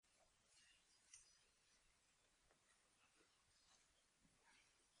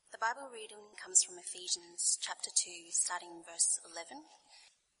The Bible reading comes from Ephesians chapter 2, starting verse 11.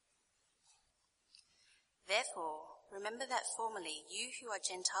 Therefore, remember that formerly you who are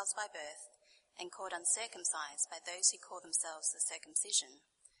Gentiles by birth and called uncircumcised by those who call themselves the circumcision,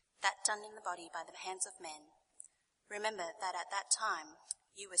 that done in the body by the hands of men, remember that at that time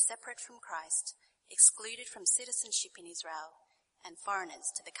you were separate from Christ, excluded from citizenship in Israel, and foreigners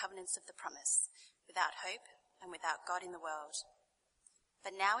to the covenants of the promise, without hope and without God in the world.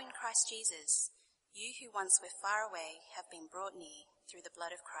 But now in Christ Jesus, you who once were far away have been brought near through the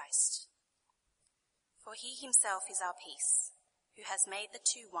blood of Christ. For he himself is our peace, who has made the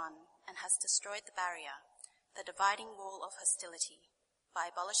two one and has destroyed the barrier, the dividing wall of hostility, by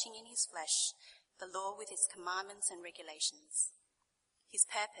abolishing in his flesh the law with its commandments and regulations. His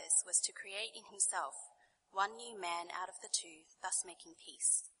purpose was to create in himself one new man out of the two, thus making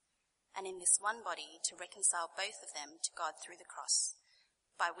peace, and in this one body to reconcile both of them to God through the cross,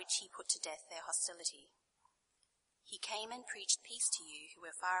 by which he put to death their hostility. He came and preached peace to you who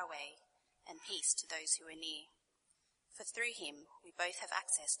were far away, and peace to those who are near. For through him we both have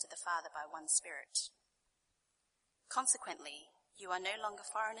access to the Father by one Spirit. Consequently, you are no longer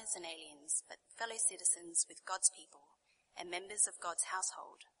foreigners and aliens, but fellow citizens with God's people and members of God's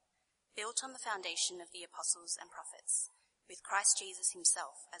household, built on the foundation of the apostles and prophets, with Christ Jesus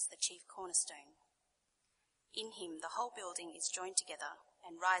himself as the chief cornerstone. In him the whole building is joined together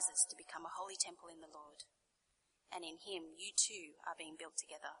and rises to become a holy temple in the Lord. And in him you too are being built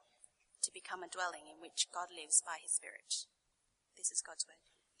together, to become a dwelling in which God lives by his Spirit. This is God's word.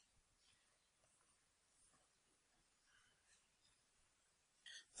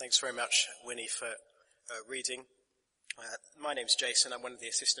 Thanks very much, Winnie, for reading. My name's Jason. I'm one of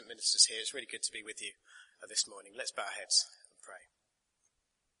the assistant ministers here. It's really good to be with you this morning. Let's bow our heads and pray.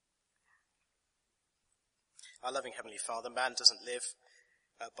 Our loving Heavenly Father, man doesn't live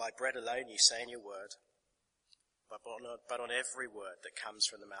by bread alone, you say in your word, but on every word that comes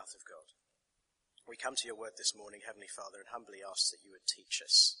from the mouth of God. We come to your word this morning, Heavenly Father, and humbly ask that you would teach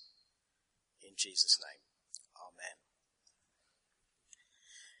us. In Jesus' name, amen.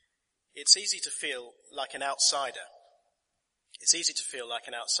 It's easy to feel like an outsider. It's easy to feel like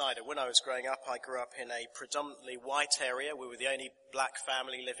an outsider. When I was growing up, I grew up in a predominantly white area. We were the only black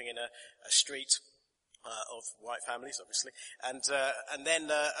family living in a street of white families, obviously. And then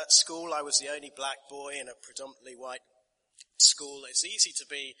at school, I was the only black boy in a predominantly white school. It's easy to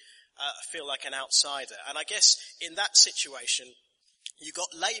feel like an outsider. And I guess in that situation, you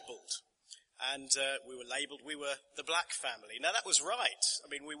got labelled. And we were labelled, we were the black family. Now that was right. I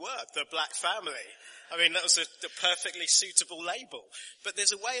mean, we were the black family. I mean, that was the perfectly suitable label. But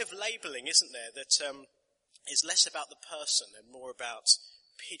there's a way of labelling, isn't there, that is less about the person and more about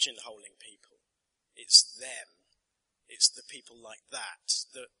pigeonholing people. It's them. It's the people like that,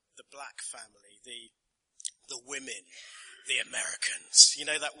 the black family, the women, the Americans. You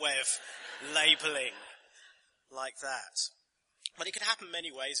know, that way of labelling like that. But it can happen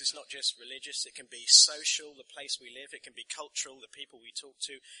many ways. It's not just religious. It can be social, the place we live. It can be cultural, the people we talk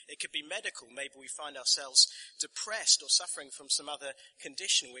to. It could be medical. Maybe we find ourselves depressed or suffering from some other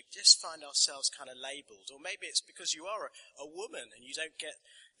condition. We just find ourselves kind of labelled. Or maybe it's because you are a woman and you don't get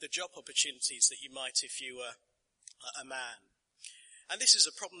the job opportunities that you might if you were a man. And this is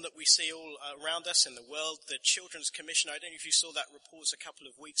a problem that we see all around us in the world. The Children's Commission, I don't know if you saw that report a couple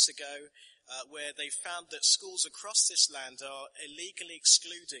of weeks ago, where they found that schools across this land are illegally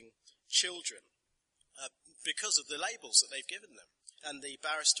excluding children because of the labels that they've given them. And the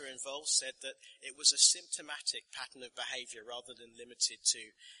barrister involved said that it was a symptomatic pattern of behaviour rather than limited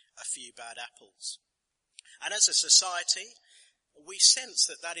to a few bad apples. And as a society, we sense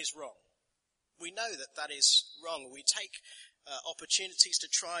that that is wrong. We know that that is wrong. We take opportunities to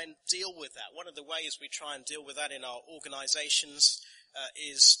try and deal with that. One of the ways we try and deal with that in our organisations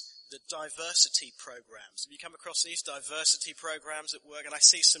is the diversity programs. Have you come across these diversity programs at work? And I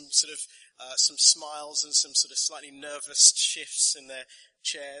see some sort of some smiles and some sort of slightly nervous shifts in their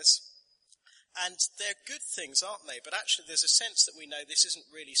chairs. And they're good things, aren't they? But actually there's a sense that we know this isn't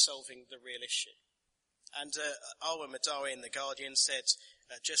really solving the real issue. And Alwa Madawi in The Guardian said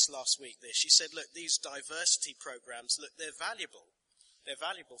just last week this. She said, look, these diversity programs, look, they're valuable. They're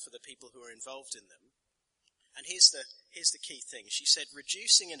valuable for the people who are involved in them. And here's the key thing. She said,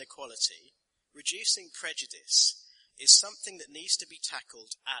 reducing inequality, reducing prejudice is something that needs to be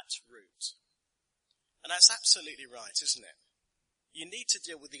tackled at root. And that's absolutely right, isn't it? You need to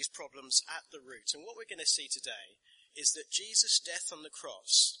deal with these problems at the root. And what we're going to see today is that Jesus' death on the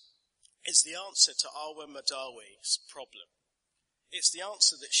cross is the answer to Alwa Madawi's problem. It's the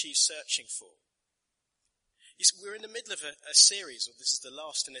answer that she's searching for. We're in the middle of a series, or this is the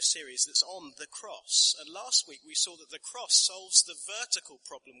last in a series, that's on the cross. And last week we saw that the cross solves the vertical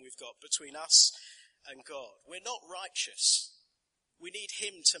problem we've got between us and God. We're not righteous. We need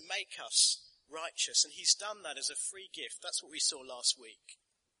him to make us righteous, and he's done that as a free gift. That's what we saw last week.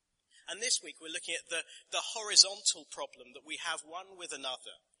 And this week we're looking at the horizontal problem that we have one with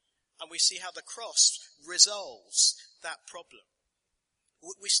another, and we see how the cross resolves that problem.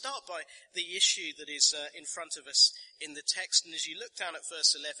 We start by the issue that is in front of us in the text, and as you look down at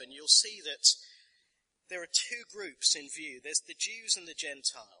verse 11, you'll see that there are two groups in view. There's the Jews and the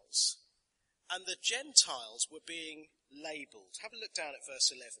Gentiles, and the Gentiles were being labelled. Have a look down at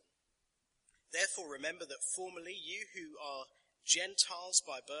verse 11. Therefore remember that formerly you who are Gentiles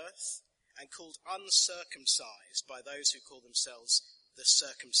by birth and called uncircumcised by those who call themselves the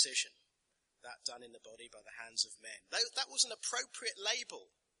circumcision, that done in the body by the hands of men. That was an appropriate label.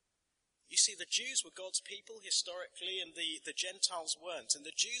 You see, the Jews were God's people historically, and the Gentiles weren't. And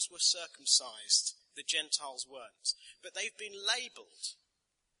the Jews were circumcised, the Gentiles weren't. But they've been labelled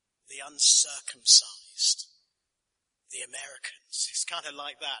the uncircumcised, the Americans. It's kind of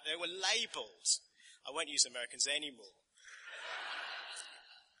like that. They were labelled. I won't use Americans anymore.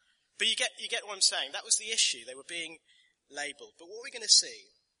 But you get what I'm saying. That was the issue. They were being labelled. But what we're going to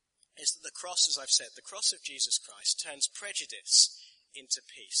see is that the cross, as I've said, the cross of Jesus Christ turns prejudice into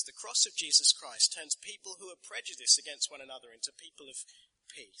peace. The cross of Jesus Christ turns people who are prejudiced against one another into people of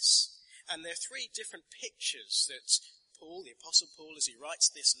peace. And there are three different pictures that Paul, the Apostle Paul, as he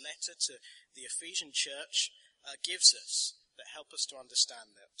writes this letter to the Ephesian church, gives us that help us to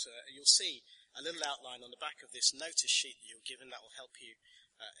understand that. You'll see a little outline on the back of this notice sheet that you're given that will help you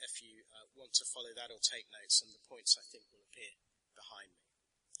if you want to follow that or take notes, and the points I think will appear behind me.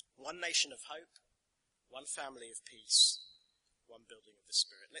 One nation of hope, one family of peace, one building of the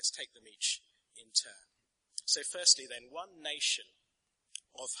Spirit. Let's take them each in turn. So firstly then, one nation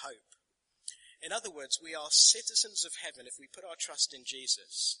of hope. In other words, we are citizens of heaven if we put our trust in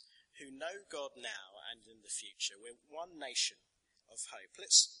Jesus, who know God now and in the future. We're one nation of hope.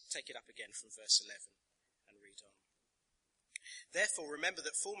 Let's take it up again from verse 11 and read on. Therefore remember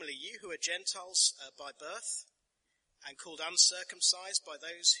that formerly you who are Gentiles by birth, and called uncircumcised by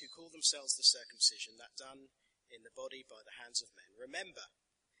those who call themselves the circumcision, that done in the body by the hands of men. Remember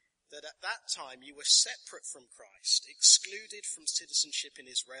that at that time you were separate from Christ, excluded from citizenship in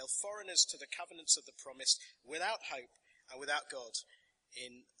Israel, foreigners to the covenants of the promise, without hope and without God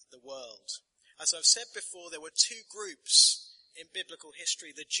in the world. As I've said before, there were two groups in biblical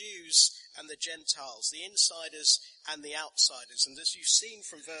history, the Jews and the Gentiles, the insiders and the outsiders. And as you've seen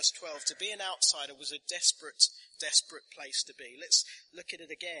from verse 12, to be an outsider was a desperate place to be. Let's look at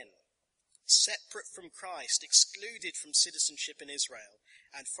it again. Separate from Christ, excluded from citizenship in Israel,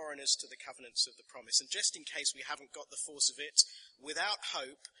 and foreigners to the covenants of the promise. And just in case we haven't got the force of it, without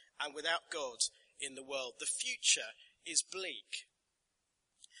hope and without God in the world, the future is bleak.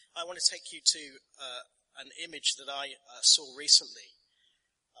 I want to take you to an image that I saw recently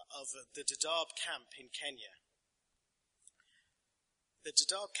of the Dadaab camp in Kenya. The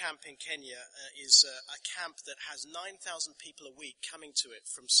Dadaab camp in Kenya is a camp that has 9,000 people a week coming to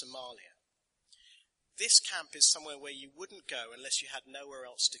it from Somalia. This camp is somewhere where you wouldn't go unless you had nowhere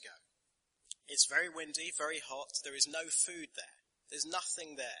else to go. It's very windy, very hot. There is no food there. There's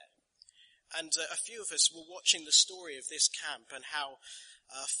nothing there. And a few of us were watching the story of this camp and how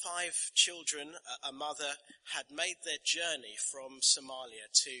 5 children, a mother, had made their journey from Somalia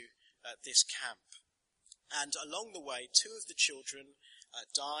to this camp. And along the way, 2 of the children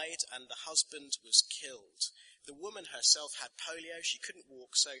died and the husband was killed. The woman herself had polio. She couldn't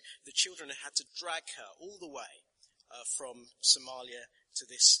walk, so the children had to drag her all the way from Somalia to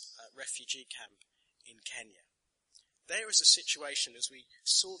this refugee camp in Kenya. There is a situation, as we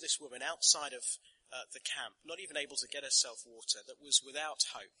saw this woman outside of the camp, not even able to get herself water, that was without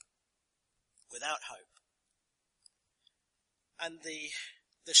hope. Without hope. And the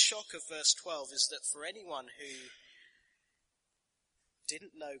shock of verse 12 is that for anyone who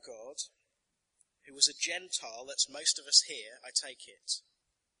didn't know God, who was a Gentile, that's most of us here, I take it,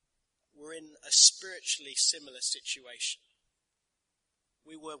 were in a spiritually similar situation.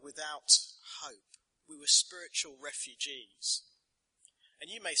 We were without hope. We were spiritual refugees. And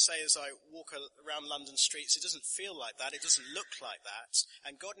you may say, as I walk around London streets, it doesn't feel like that, it doesn't look like that.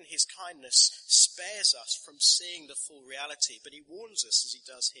 And God in his kindness spares us from seeing the full reality, but he warns us, as he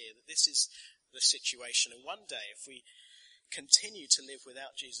does here, that this is the situation. And one day, if we continue to live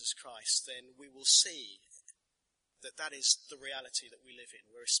without Jesus Christ, then we will see that that is the reality that we live in.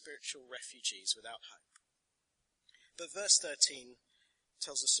 We're spiritual refugees without hope. But verse 13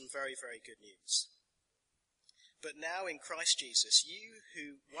 tells us some very, very good news. But now in Christ Jesus, you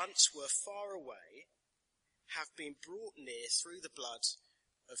who once were far away have been brought near through the blood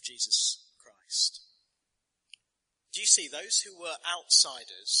of Jesus Christ. Do you see, those who were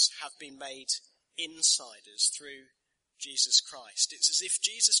outsiders have been made insiders through Jesus Christ. It's as if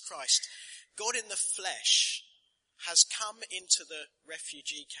Jesus Christ, God in the flesh, has come into the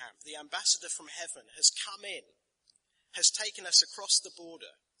refugee camp. The ambassador from heaven has come in, has taken us across the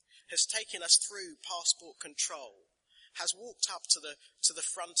border, has taken us through passport control, has walked up to the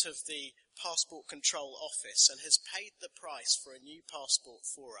front of the passport control office and has paid the price for a new passport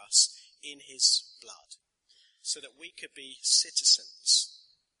for us in his blood, so that we could be citizens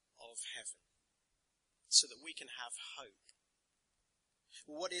of heaven, so that we can have hope.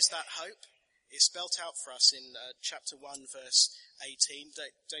 Well, what is that hope? It's spelt out for us in chapter 1, verse 18.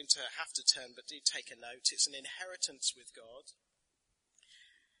 Don't have to turn, but do take a note. It's an inheritance with God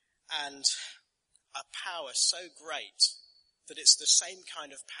and a power so great that it's the same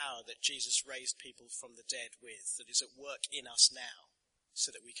kind of power that Jesus raised people from the dead with, that is at work in us now, so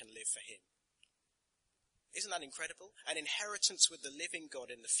that we can live for him. Isn't that incredible? An inheritance with the living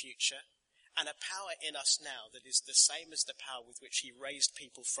God in the future, and a power in us now that is the same as the power with which he raised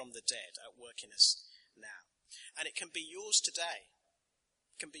people from the dead at work in us now. And it can be yours today.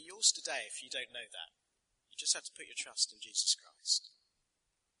 It can be yours today if you don't know that. You just have to put your trust in Jesus Christ.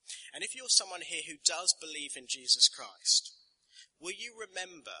 And if you're someone here who does believe in Jesus Christ, will you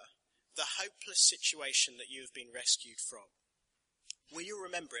remember the hopeless situation that you have been rescued from? Will you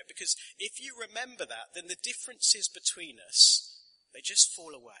remember it? Because if you remember that, then the differences between us, they just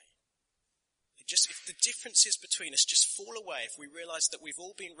fall away. If the differences between us just fall away, if we realize that we've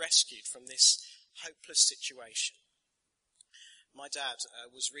all been rescued from this hopeless situation. My dad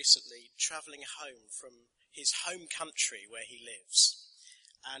was recently travelling home from his home country where he lives.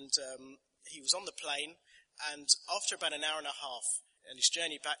 And he was on the plane, and after about an hour and a half in his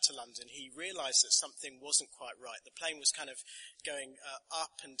journey back to London, he realised that something wasn't quite right. The plane was kind of going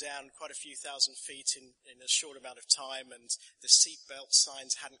up and down quite a few thousand feet in a short amount of time, and the seatbelt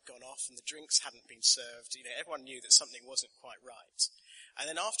signs hadn't gone off, and the drinks hadn't been served. You know, everyone knew that something wasn't quite right. And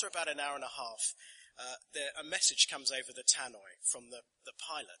then after about an hour and a half, a message comes over the tannoy from the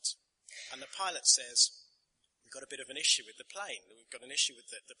pilot, and the pilot says, "We've got a bit of an issue with the plane. We've got an issue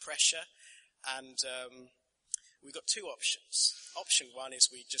with the pressure, and we've got two options. Option one is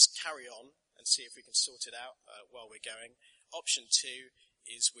we just carry on and see if we can sort it out while we're going. Option two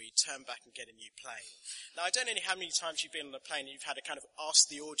is we turn back and get a new plane." Now, I don't know how many times you've been on a plane and you've had a kind of ask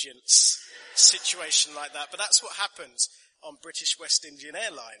the audience situation like that, but that's what happened on British West Indian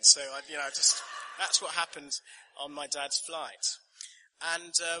Airlines. So, that's what happened on my dad's flight.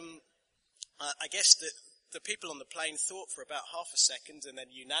 And I guess that the people on the plane thought for about half a second and then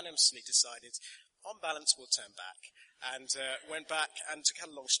unanimously decided, on balance, we'll turn back. And went back and, to cut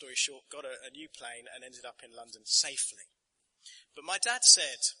a long story short, got a new plane and ended up in London safely. But my dad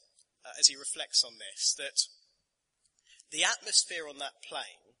said, as he reflects on this, that the atmosphere on that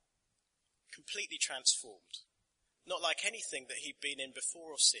plane completely transformed. Not like anything that he'd been in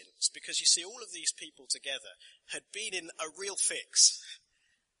before or since, because you see, all of these people together had been in a real fix.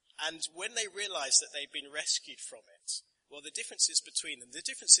 And when they realised that they'd been rescued from it, well, the differences between them, the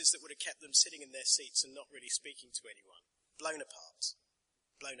differences that would have kept them sitting in their seats and not really speaking to anyone, blown apart.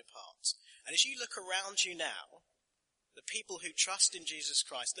 And as you look around you now, the people who trust in Jesus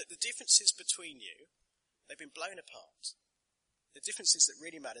Christ, that the differences between you, they've been blown apart. The differences that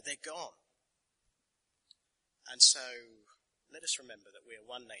really matter, they're gone. And so, let us remember that we are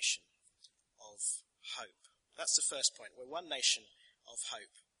one nation of hope. That's the first point. We're one nation of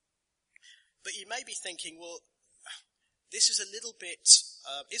hope. But you may be thinking, well, this is a little bit,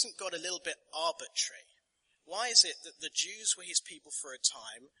 isn't God a little bit arbitrary? Why is it that the Jews were his people for a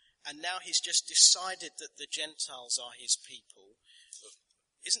time, and now he's just decided that the Gentiles are his people?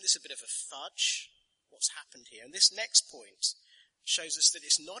 Isn't this a bit of a fudge? What's happened here? And this next point shows us that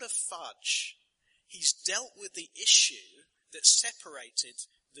it's not a fudge. He's dealt with the issue that separated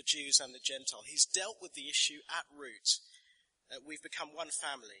the Jews and the Gentile. He's dealt with the issue at root. We've become one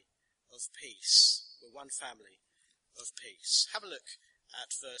family of peace. We're one family of peace. Have a look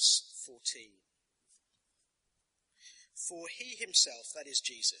at verse 14. For he himself, that is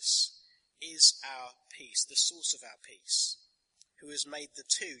Jesus, is our peace, the source of our peace, who has made the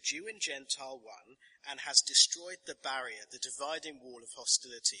two, Jew and Gentile, one, and has destroyed the barrier, the dividing wall of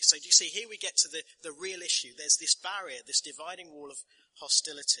hostility. So do you see, here we get to the real issue. There's this barrier, this dividing wall of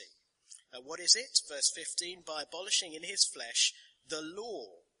hostility. What is it? Verse 15, by abolishing in his flesh the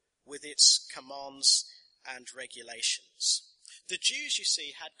law with its commands and regulations. The Jews, you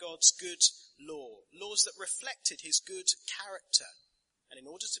see, had God's good law, laws that reflected his good character. And in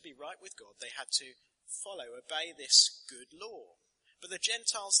order to be right with God, they had to obey this good law. But the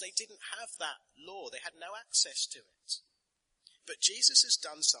Gentiles, they didn't have that law. They had no access to it. But Jesus has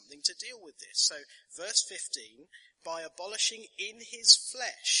done something to deal with this. So verse 15, by abolishing in his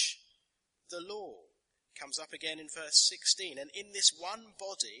flesh the law, comes up again in verse 16. And in this one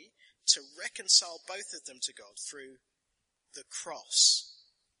body to reconcile both of them to God through the cross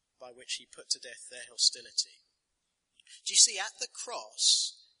by which he put to death their hostility. Do you see, at the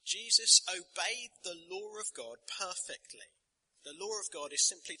cross, Jesus obeyed the law of God perfectly. The law of God is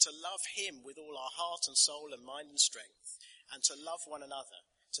simply to love him with all our heart and soul and mind and strength, and to love one another,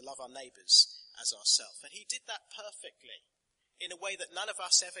 to love our neighbours as ourselves. And he did that perfectly, in a way that none of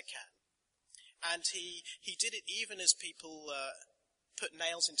us ever can. And he did it even as people put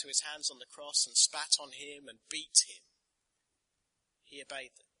nails into his hands on the cross and spat on him and beat him. He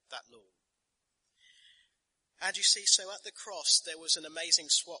obeyed that law. And you see, so at the cross there was an amazing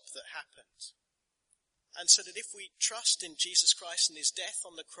swap that happened. And so that if we trust in Jesus Christ and his death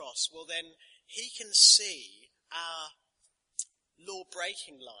on the cross, well then he can see our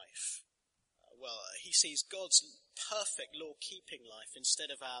law-breaking life. He sees God's perfect law-keeping life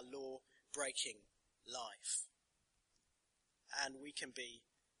instead of our law-breaking life. And we can be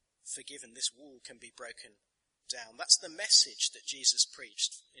forgiven. This wall can be broken down. That's the message that Jesus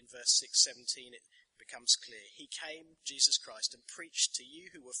preached. In verse 6:17 it becomes clear. He came, Jesus Christ, and preached to you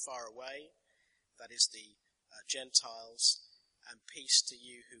who were far away, that is the Gentiles, and peace to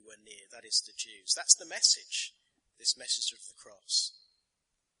you who were near, that is the Jews. That's the message, this message of the cross.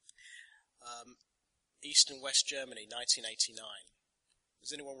 East and West Germany, 1989.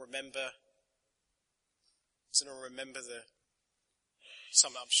 Does anyone remember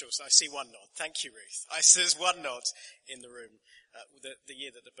I'm sure. I see one nod. Thank you, Ruth. There's one nod in the room. The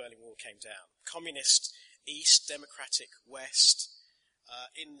year that the Berlin Wall came down. Communist East, democratic West.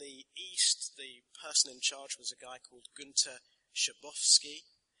 In the East, the person in charge was a guy called Günter Schabowski,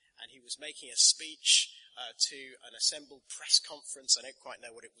 and he was making a speech to an assembled press conference. I don't quite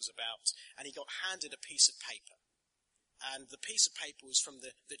know what it was about. And he got handed a piece of paper. And the piece of paper was from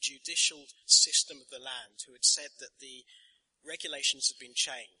the judicial system of the land, who had said that the regulations had been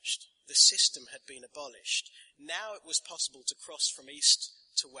changed. The system had been abolished. Now it was possible to cross from east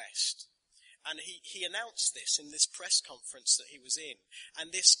to west. And he announced this in this press conference that he was in.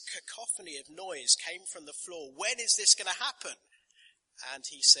 And this cacophony of noise came from the floor. When is this going to happen? And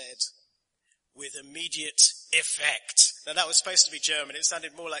he said, with immediate effect. Now that was supposed to be German. It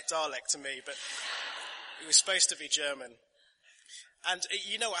sounded more like Dalek to me, but it was supposed to be German. And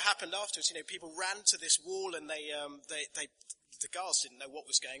you know what happened afterwards? People ran to this wall and the guards didn't know what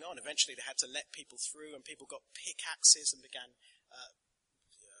was going on. Eventually they had to let people through, and people got pickaxes and began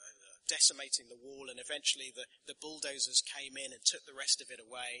decimating the wall, and eventually the bulldozers came in and took the rest of it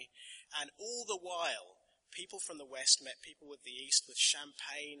away. And all the while, people from the West met people with the East with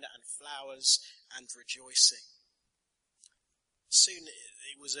champagne and flowers and rejoicing. Soon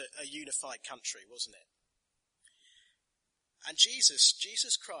it was a unified country, wasn't it? And Jesus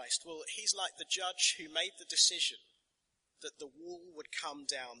Christ, well, he's like the judge who made the decision that the wall would come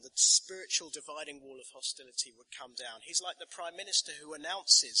down, the spiritual dividing wall of hostility would come down. He's like the prime minister who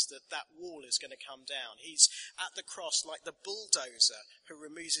announces that wall is going to come down. He's at the cross like the bulldozer who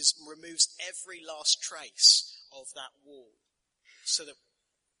removes every last trace of that wall, so that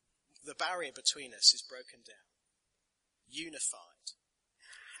the barrier between us is broken down, unified.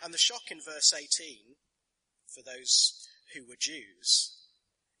 And the shock in verse 18, for those who were Jews,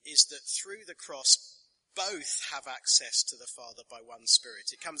 is that through the cross both have access to the Father by one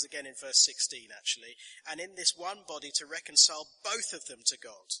Spirit. It comes again in verse 16 actually. And in this one body to reconcile both of them to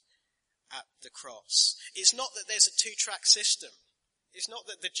God at the cross. It's not that there's a two-track system. It's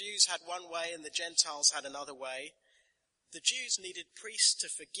not that the Jews had one way and the Gentiles had another way. The Jews needed priests to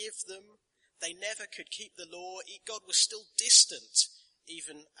forgive them. They never could keep the law. God was still distant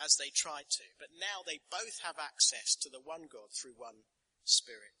even as they tried to. But now they both have access to the one God through one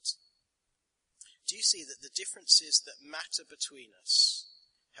Spirit. Do you see that the differences that matter between us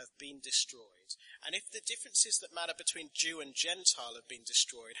have been destroyed? And if the differences that matter between Jew and Gentile have been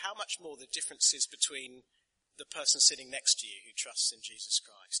destroyed, how much more the differences between the person sitting next to you who trusts in Jesus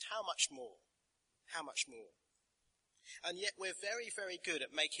Christ? How much more? How much more? And yet we're very, very good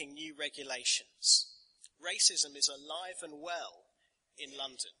at making new regulations. Racism is alive and well in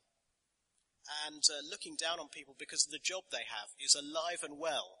London. And looking down on people because of the job they have is alive and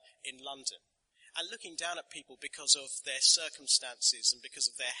well in London. And looking down at people because of their circumstances and because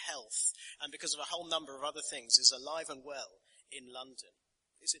of their health and because of a whole number of other things is alive and well in London.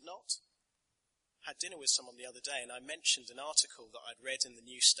 Is it not? I had dinner with someone the other day and I mentioned an article that I'd read in the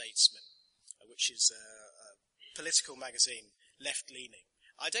New Statesman, which is a political magazine, left-leaning.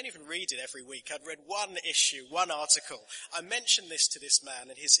 I don't even read it every week. I'd read one issue, one article. I mentioned this to this man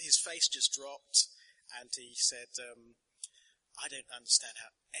and his face just dropped and he said, I don't understand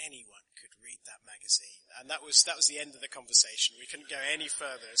how anyone could read that magazine. And that was the end of the conversation. We couldn't go any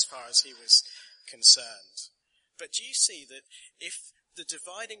further as far as he was concerned. But do you see that if the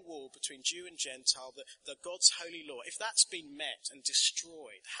dividing wall between Jew and Gentile, the God's holy law, if that's been met and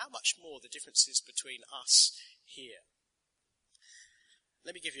destroyed, how much more the differences between us here?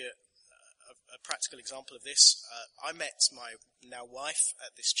 Let me give you a practical example of this. I met my now wife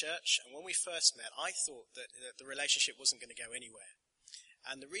at this church, and when we first met, I thought that the relationship wasn't going to go anywhere.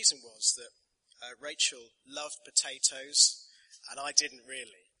 And the reason was that Rachel loved potatoes, and I didn't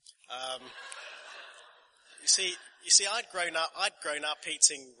really. You see, I'd grown up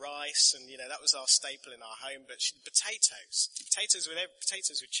eating rice, and that was our staple in our home. But potatoes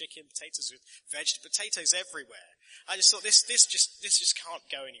with chicken, potatoes with vegetables, potatoes everywhere. I just thought this just can't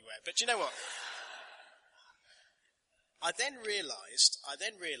go anywhere. But do you know what? I then realised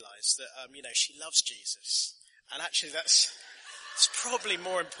that she loves Jesus, and actually it's probably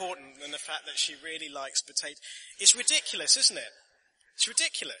more important than the fact that she really likes potatoes. It's ridiculous, isn't it? It's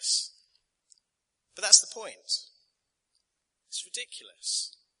ridiculous. But that's the point. It's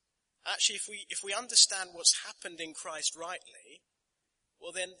ridiculous. Actually, if we understand what's happened in Christ rightly,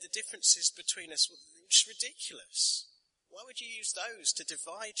 well then the differences between us, it's ridiculous. Why would you use those to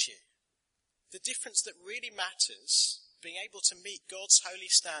divide you? The difference that really matters, being able to meet God's holy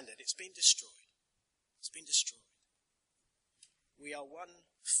standard, it's been destroyed. It's been destroyed. We are one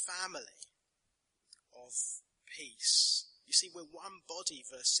family of peace. You see, we're one body,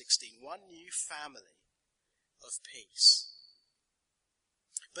 verse 16, one new family of peace.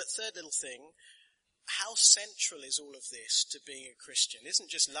 But third little thing, how central is all of this to being a Christian?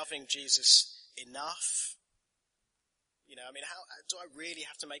 Isn't just loving Jesus enough? How do I really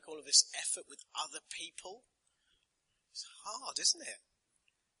have to make all of this effort with other people? It's hard, isn't it?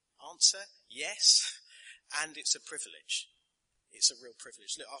 Answer, yes, and it's a privilege. It's a real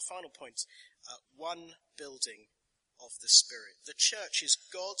privilege. Look, our final point, one building of the Spirit. The church is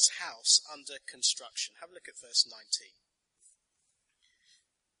God's house under construction. Have a look at verse 19.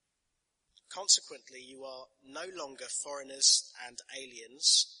 Consequently, you are no longer foreigners and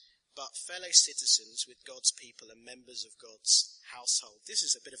aliens, but fellow citizens with God's people and members of God's household. This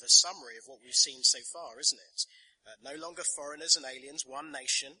is a bit of a summary of what we've seen so far, isn't it? No longer foreigners and aliens, one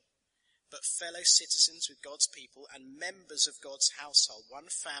nation, but fellow citizens with God's people and members of God's household,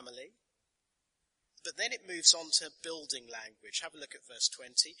 one family. But then it moves on to building language. Have a look at verse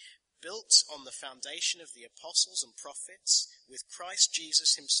 20. Built on the foundation of the apostles and prophets, with Christ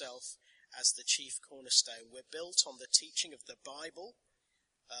Jesus himself as the chief cornerstone. We're built on the teaching of the Bible,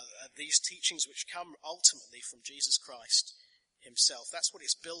 these teachings which come ultimately from Jesus Christ himself. That's what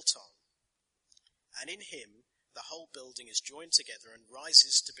it's built on. And in him, the whole building is joined together and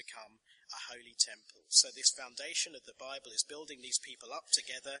rises to become a holy temple. So this foundation of the Bible is building these people up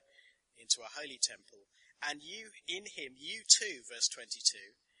together into a holy temple. And you, in him, you too, verse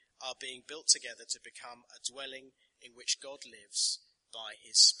 22, are being built together to become a dwelling in which God lives by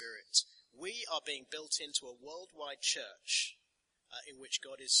his Spirit. We are being built into a worldwide church in which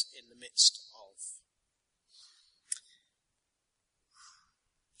God is in the midst of.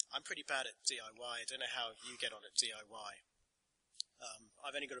 I'm pretty bad at DIY. I don't know how you get on at DIY.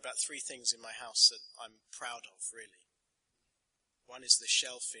 I've only got about 3 things in my house that I'm proud of, really. One is the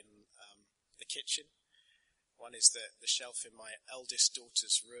shelf in the kitchen. One is the shelf in my eldest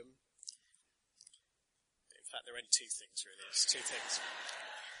daughter's room. In fact, there are only 2 things, really. It's 2 things.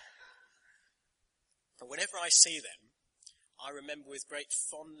 But whenever I see them, I remember with great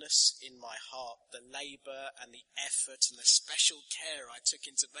fondness in my heart the labour and the effort and the special care I took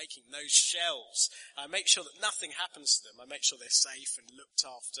into making those shelves. I make sure that nothing happens to them. I make sure they're safe and looked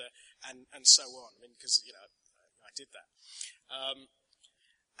after and so on. Because, I did that.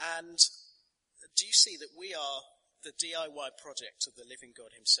 And do you see that we are the DIY project of the living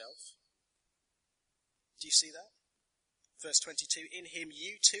God himself? Do you see that? Verse 22, in him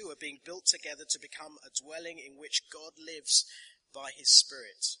you too are being built together to become a dwelling in which God lives by his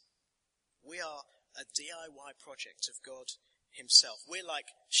Spirit. We are a DIY project of God himself. We're like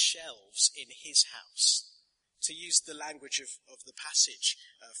shelves in his house. To use the language of the passage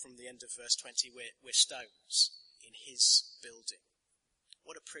from the end of verse 20, we're stones in his building.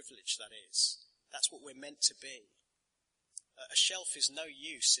 What a privilege that is. That's what we're meant to be. A shelf is no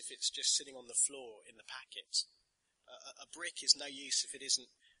use if it's just sitting on the floor in the packet. a brick is no use if it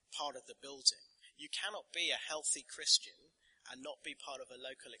isn't part of the building. You cannot be a healthy Christian and not be part of a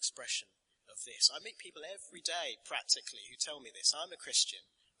local expression of this. I meet people every day, practically, who tell me this. I'm a Christian,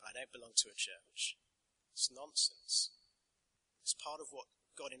 but I don't belong to a church. It's nonsense. It's part of what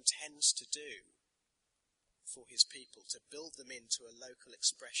God intends to do for his people, to build them into a local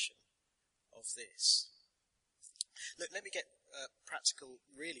expression of this. Look, let me get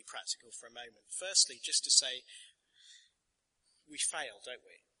really practical for a moment. Firstly, just to say, we fail, don't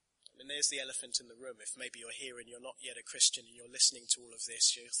we? I mean, there's the elephant in the room. If maybe you're here and you're not yet a Christian and you're listening to all of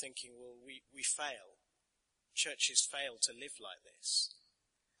this, you're thinking, well, we fail. Churches fail to live like this.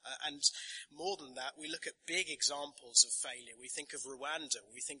 And more than that, we look at big examples of failure. We think of Rwanda,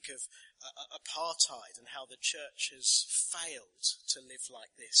 we think of apartheid and how the church has failed to live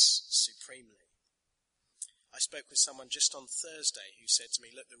like this supremely. I spoke with someone just on Thursday who said to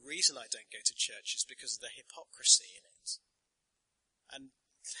me, look, the reason I don't go to church is because of the hypocrisy in it. And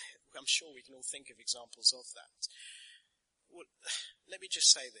I'm sure we can all think of examples of that. Well, let me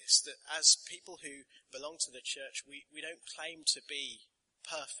just say this, that as people who belong to the church, we don't claim to be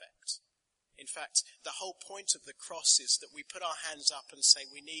perfect. In fact, the whole point of the cross is that we put our hands up and say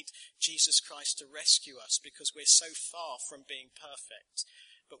we need Jesus Christ to rescue us because we're so far from being perfect.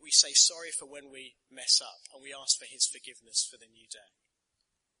 But we say sorry for when we mess up and we ask for his forgiveness for the new day.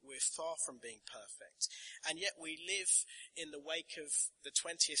 We're far from being perfect. And yet we live in the wake of the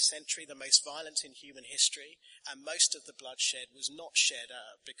 20th century, the most violent in human history, and most of the bloodshed was not shed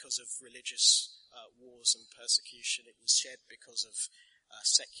because of religious wars and persecution. It was shed because of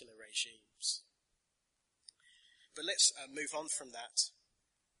secular regimes. But let's move on from that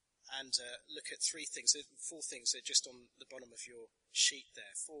and look at four things. They're just on the bottom of your sheet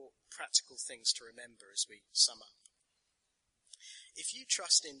there. 4 practical things to remember as we sum up. If you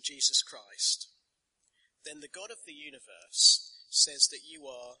trust in Jesus Christ, then the God of the universe says that you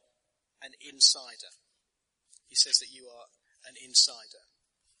are an insider. He says that you are an insider.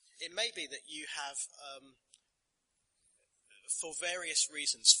 It may be that you have, for various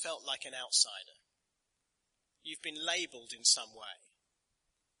reasons, felt like an outsider. You've been labelled in some way.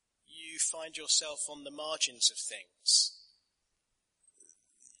 You find yourself on the margins of things.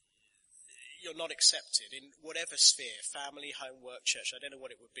 You're not accepted in whatever sphere, family, home, work, church. I don't know what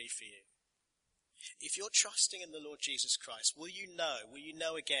it would be for you. If you're trusting in the Lord Jesus Christ, will you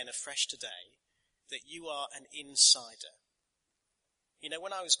know again afresh today that you are an insider? You know,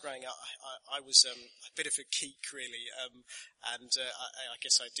 when I was growing up, I was a bit of a geek, really, and I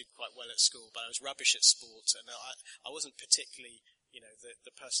guess I did quite well at school, but I was rubbish at sport, and I wasn't particularly,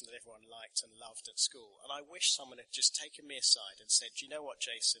 the person that everyone liked and loved at school. And I wish someone had just taken me aside and said, do you know what,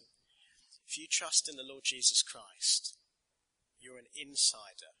 Jason? If you trust in the Lord Jesus Christ, you're an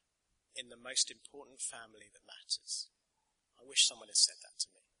insider in the most important family that matters. I wish someone had said that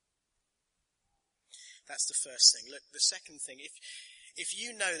to me. That's the first thing. Look, the second thing, if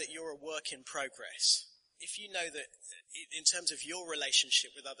you know that you're a work in progress, if you know that in terms of your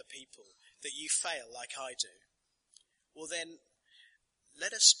relationship with other people, that you fail like I do, well then,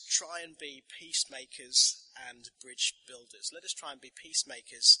 let us try and be peacemakers and bridge builders. Let us try and be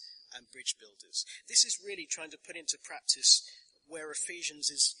peacemakers and bridge builders. This is really trying to put into practice where Ephesians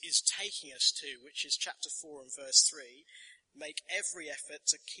is taking us to, which is chapter 4 and verse 3. Make every effort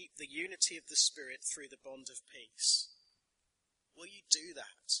to keep the unity of the Spirit through the bond of peace. Will you do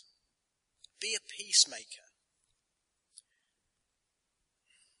that? Be a peacemaker.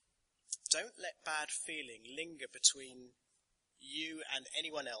 Don't let bad feeling linger between you and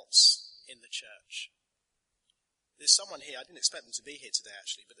anyone else in the church. There's someone here, I didn't expect them to be here today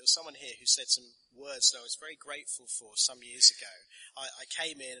actually, but there was someone here who said some words that I was very grateful for some years ago. I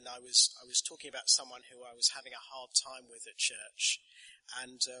came in and I was talking about someone who I was having a hard time with at church,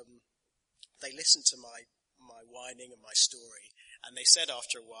 and they listened to my whining and my story, and they said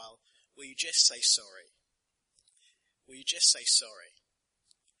after a while, will you just say sorry? Will you just say sorry?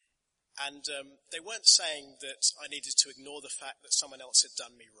 And they weren't saying that I needed to ignore the fact that someone else had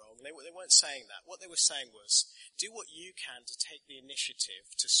done me wrong. They weren't saying that. What they were saying was, do what you can to take the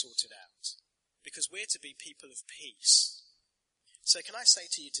initiative to sort it out. Because we're to be people of peace. So can I say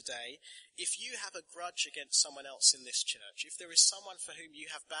to you today, if you have a grudge against someone else in this church, if there is someone for whom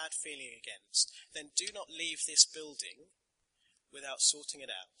you have bad feeling against, then do not leave this building without sorting it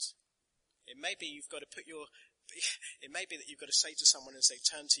out. It may be that you've got to say to someone and say,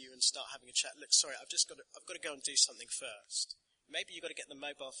 turn to you and start having a chat. Look, sorry, I've got to go and do something first. Maybe you've got to get the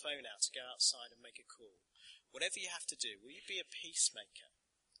mobile phone out to go outside and make a call. Whatever you have to do, will you be a peacemaker?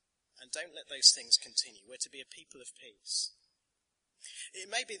 And don't let those things continue. We're to be a people of peace.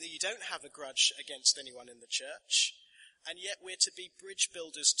 It may be that you don't have a grudge against anyone in the church, and yet we're to be bridge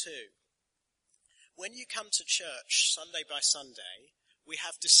builders too. When you come to church Sunday by Sunday, we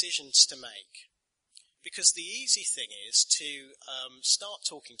have decisions to make. Because the easy thing is to start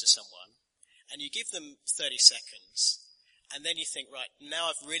talking to someone, and you give them 30 seconds, and then you think, right, now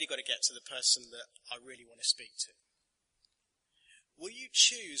I've really got to get to the person that I really want to speak to. Will you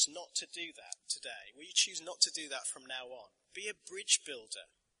choose not to do that today? Will you choose not to do that from now on? Be a bridge builder.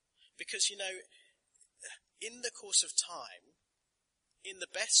 Because, you know, in the course of time, in the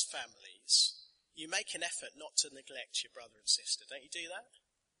best families, you make an effort not to neglect your brother and sister. Don't you do that?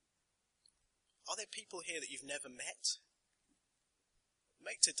 Are there people here that you've never met?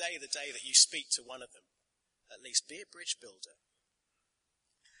 Make today the day that you speak to one of them. At least be a bridge builder.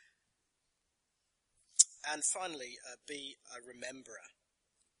 And finally, be a rememberer.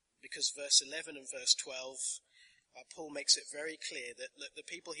 Because verse 11 and verse 12, Paul makes it very clear that the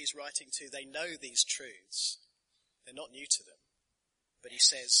people he's writing to, they know these truths. They're not new to them. But he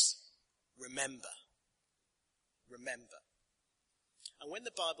says, remember. Remember. And when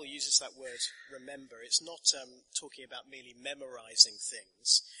the Bible uses that word remember, it's not talking about merely memorizing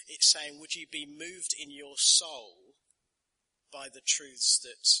things. It's saying, would you be moved in your soul by the truths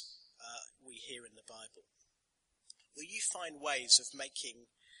that we hear in the Bible? Will you find ways of making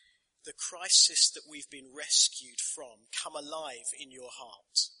the crisis that we've been rescued from come alive in your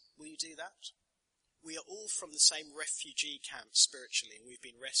heart? Will you do that? We are all from the same refugee camp spiritually, and we've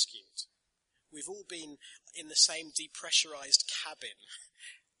been rescued. We've all been in the same depressurized cabin,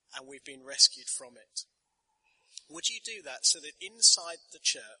 and we've been rescued from it. Would you do that so that inside the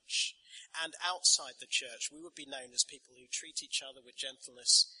church and outside the church we would be known as people who treat each other with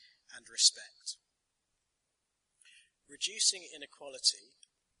gentleness and respect? Reducing inequality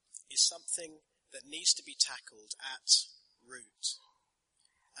is something that needs to be tackled at root.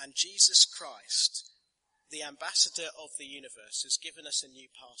 And Jesus Christ, the ambassador of the universe, has given us a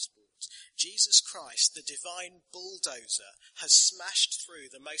new passport. Jesus Christ, the divine bulldozer, has smashed through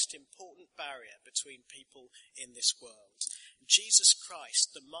the most important barrier between people in this world. Jesus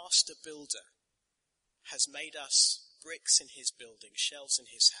Christ, the master builder, has made us bricks in his building, shells in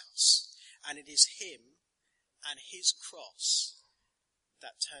his house. And it is him and his cross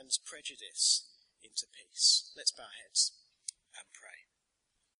that turns prejudice into peace. Let's bow our heads and pray.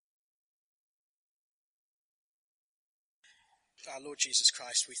 Our Lord Jesus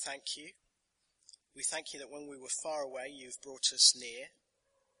Christ, we thank you. We thank you that when we were far away, you've brought us near.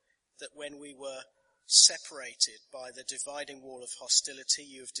 That when we were separated by the dividing wall of hostility,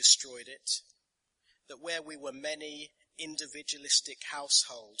 you have destroyed it. That where we were many individualistic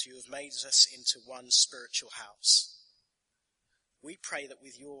households, you have made us into one spiritual house. We pray that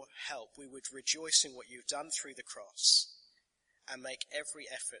with your help, we would rejoice in what you've done through the cross and make every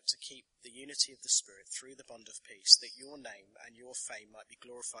effort to keep the unity of the Spirit through the bond of peace, that your name and your fame might be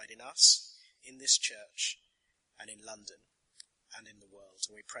glorified in us, in this church, and in London, and in the world.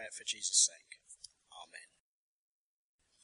 And we pray it for Jesus' sake.